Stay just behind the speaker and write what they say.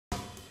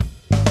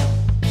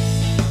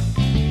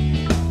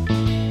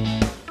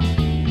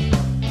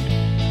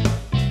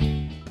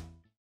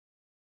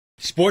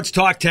Sports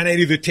Talk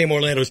 1080, the Team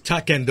Orlando's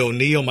Tuck and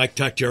O'Neill, Mike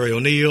Tuck, Jerry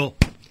O'Neill.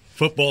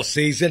 Football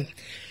season.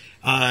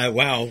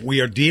 Wow, we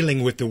are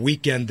dealing with the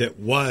weekend that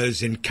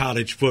was in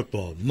college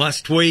football.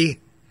 Must we?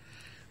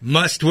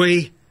 Must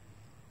we?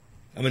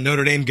 I'm a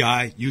Notre Dame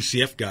guy,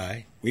 UCF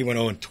guy. We went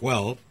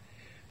 0-12.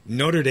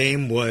 Notre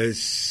Dame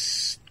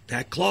was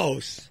that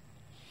close.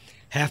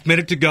 Half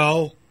minute to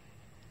go.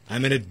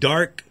 I'm in a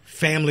dark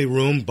family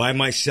room by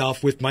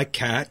myself with my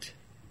cat.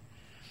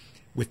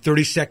 With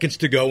 30 seconds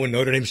to go, when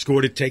Notre Dame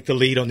scored to take the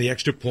lead on the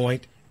extra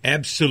point,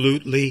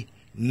 absolutely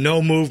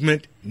no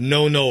movement,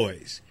 no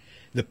noise.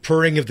 The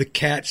purring of the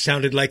cat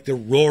sounded like the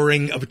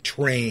roaring of a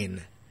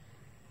train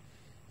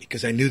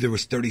because I knew there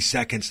was 30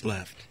 seconds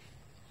left.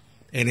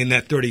 And in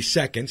that 30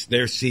 seconds,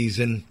 their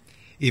season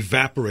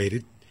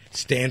evaporated.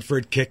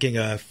 Stanford kicking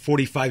a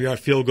 45-yard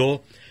field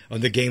goal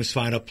on the game's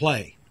final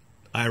play.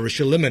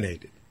 Irish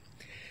eliminated.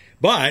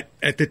 But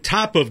at the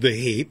top of the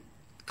heap,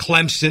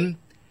 Clemson,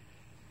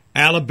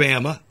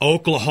 Alabama,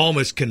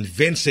 Oklahoma's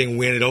convincing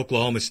win at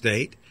Oklahoma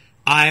State,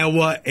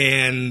 Iowa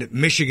and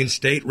Michigan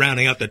State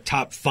rounding out the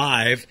top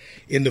 5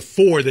 in the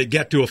 4 that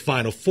get to a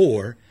Final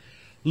Four,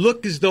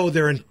 look as though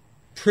they're in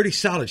pretty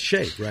solid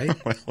shape, right?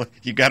 Well,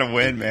 you got to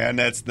win, man.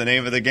 That's the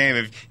name of the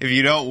game. If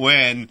you don't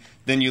win,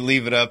 then you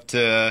leave it up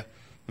to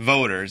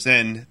voters,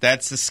 and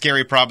that's a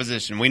scary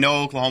proposition. We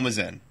know Oklahoma's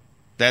in.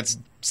 That's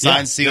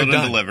signed, sealed,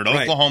 and delivered.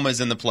 Right.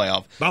 Oklahoma's in the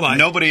playoff. Bye-bye.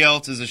 Nobody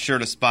else is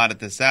assured a spot at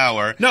this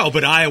hour. No,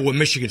 but Iowa,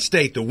 Michigan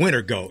State, the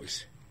winner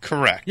goes.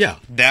 Correct. Yeah.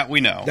 That we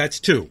know. That's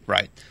 2.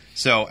 Right.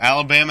 So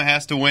Alabama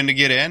has to win to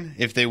get in.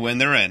 If they win,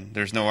 they're in.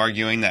 There's no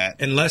arguing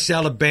that. Unless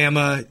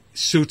Alabama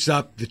suits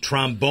up the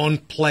trombone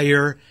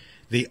player,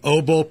 the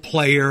oboe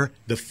player,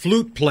 the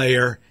flute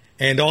player,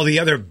 and all the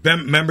other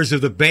members of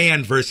the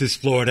band versus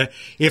Florida,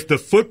 if the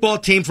football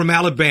team from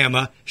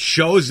Alabama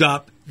shows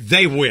up,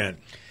 they win.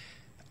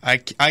 I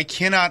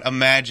cannot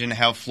imagine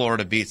how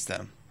Florida beats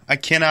them. I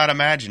cannot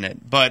imagine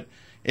it. But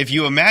if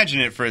you imagine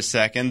it for a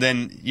second,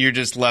 then you're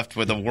just left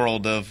with a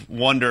world of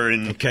wonder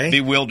and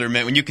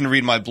bewilderment when you can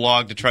read my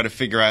blog to try to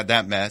figure out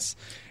that mess.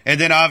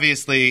 And then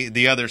obviously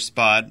the other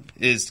spot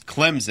is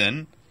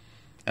Clemson,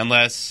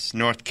 unless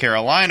North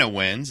Carolina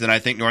wins. And I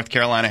think North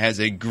Carolina has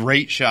a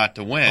great shot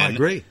to win. I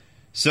agree.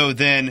 So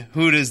then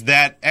who does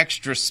that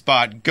extra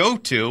spot go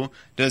to?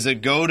 Does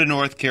it go to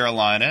North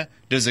Carolina?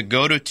 Does it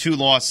go to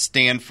 2-loss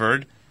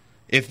Stanford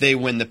if they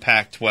win the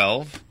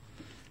Pac-12?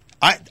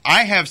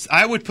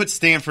 I would put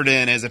Stanford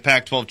in as a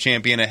Pac-12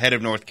 champion ahead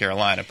of North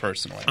Carolina,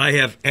 personally. I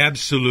have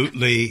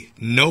absolutely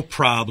no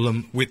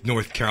problem with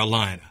North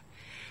Carolina.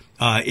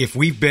 If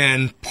we've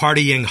been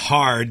partying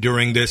hard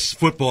during this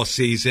football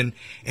season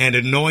and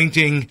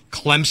anointing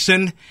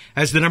Clemson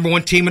as the number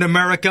 1 team in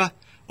America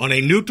on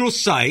a neutral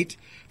site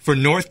for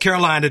North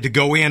Carolina to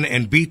go in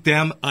and beat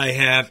them, I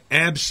have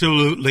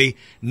absolutely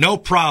no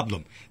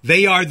problem.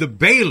 They are the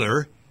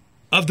Baylor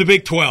of the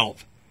Big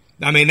 12.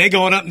 I mean, they're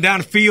going up and down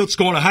the field,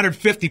 scoring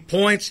 150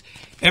 points.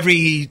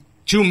 Every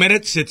 2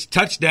 minutes, it's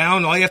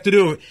touchdown. All you have to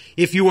do,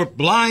 if you were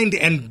blind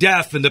and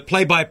deaf in the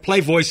play-by-play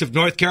voice of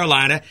North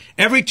Carolina,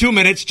 every 2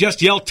 minutes,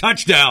 just yell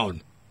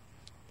touchdown.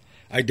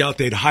 I doubt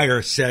they'd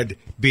hire said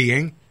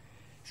being.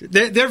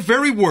 They're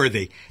very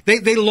worthy.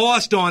 They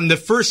lost on the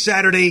first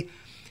Saturday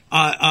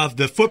of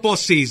the football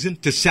season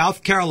to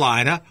South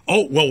Carolina.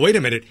 Oh, well, wait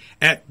a minute.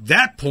 At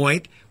that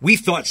point, we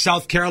thought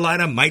South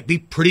Carolina might be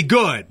pretty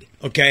good,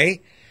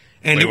 okay?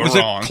 And it was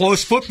a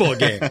close football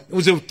game. It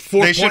was a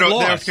 4-point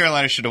loss. North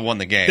Carolina should have won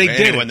the game. They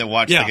did. Anyone that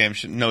watched the game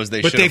knows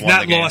they should have won the game. But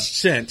they've not lost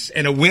since.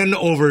 And a win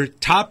over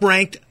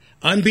top-ranked,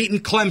 unbeaten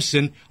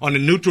Clemson on a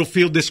neutral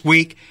field this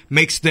week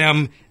makes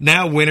them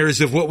now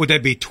winners of, what would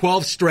that be,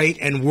 12 straight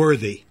and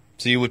worthy.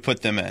 So you would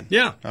put them in?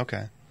 Yeah.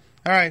 Okay.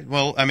 All right.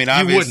 Well, I mean,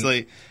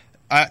 obviously,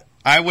 I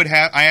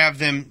have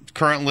them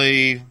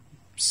currently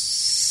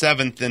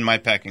 7th in my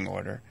pecking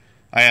order.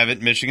 I have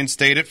it Michigan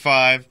State at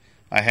 5.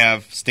 I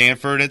have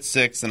Stanford at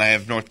 6, and I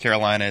have North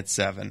Carolina at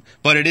 7.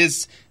 But it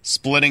is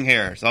splitting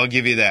hairs. I'll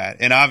give you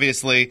that. And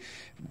obviously,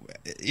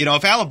 you know,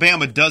 if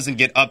Alabama doesn't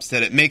get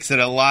upset, it makes it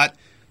a lot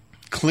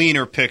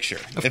cleaner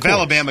picture. If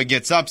Alabama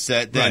gets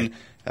upset, then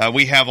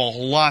we have a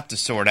lot to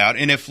sort out.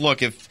 And if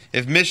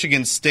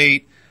Michigan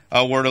State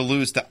were to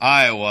lose to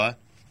Iowa,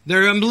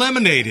 they're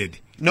eliminated.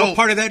 No, what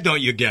part of that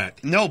don't you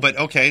get? No, but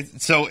okay.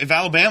 So if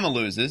Alabama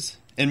loses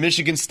and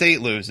Michigan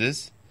State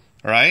loses,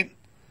 all right?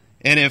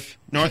 And if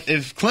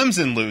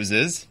Clemson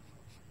loses,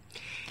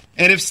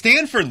 and if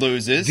Stanford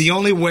loses, the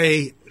only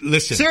way,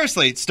 listen,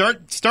 seriously,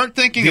 start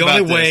thinking about this.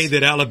 The only way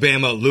that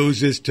Alabama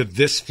loses to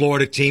this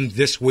Florida team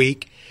this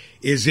week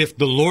is if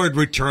the Lord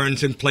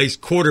returns and plays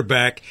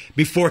quarterback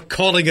before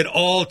calling it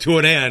all to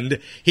an end.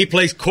 He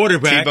plays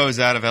quarterback. Tebow's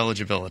out of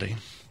eligibility.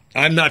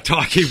 I'm not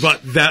talking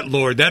about that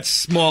Lord. That's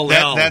small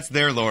L. That's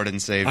their Lord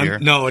and Savior.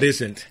 No, it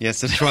isn't.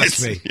 Yes, it is.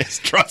 Trust me. Yes,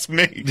 trust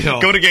me.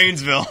 No. Go to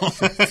Gainesville.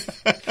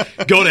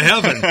 Go to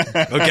heaven,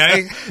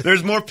 okay?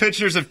 There's more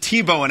pictures of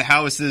Tebow in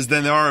houses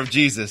than there are of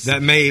Jesus.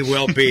 That may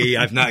well be.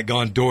 I've not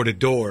gone door to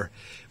door,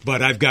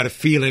 but I've got a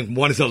feeling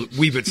one is a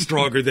wee bit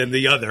stronger than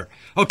the other.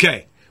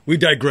 Okay, we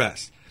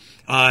digress.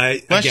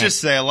 Let's just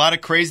say a lot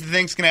of crazy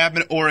things can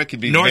happen, or it could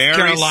be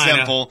very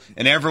simple,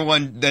 and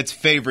everyone that's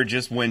favored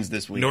just wins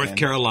this weekend. North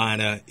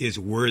Carolina is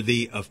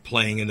worthy of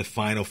playing in the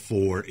Final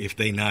Four if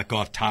they knock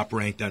off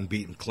top-ranked,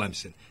 unbeaten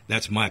Clemson.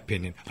 That's my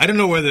opinion. I don't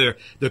know whether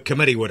the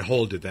committee would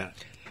hold to that.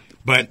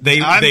 But they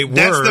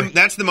were.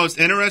 That's the most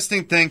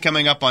interesting thing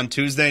coming up on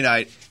Tuesday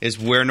night is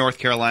where North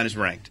Carolina's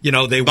ranked. You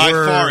know, they by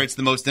were far it's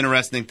the most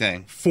interesting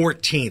thing.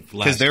 14th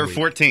last because they were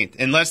 14th.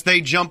 Unless they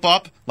jump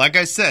up, like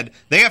I said,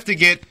 they have to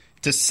get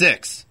to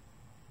 6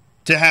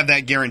 to have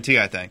that guarantee.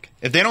 I think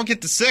if they don't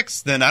get to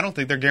 6, then I don't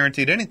think they're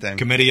guaranteed anything.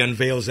 Committee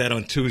unveils that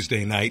on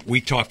Tuesday night. We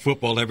talk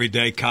football every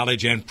day,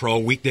 college and pro,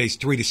 weekdays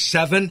 3 to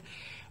 7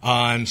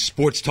 on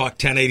Sports Talk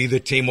 1080 The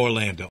Team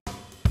Orlando.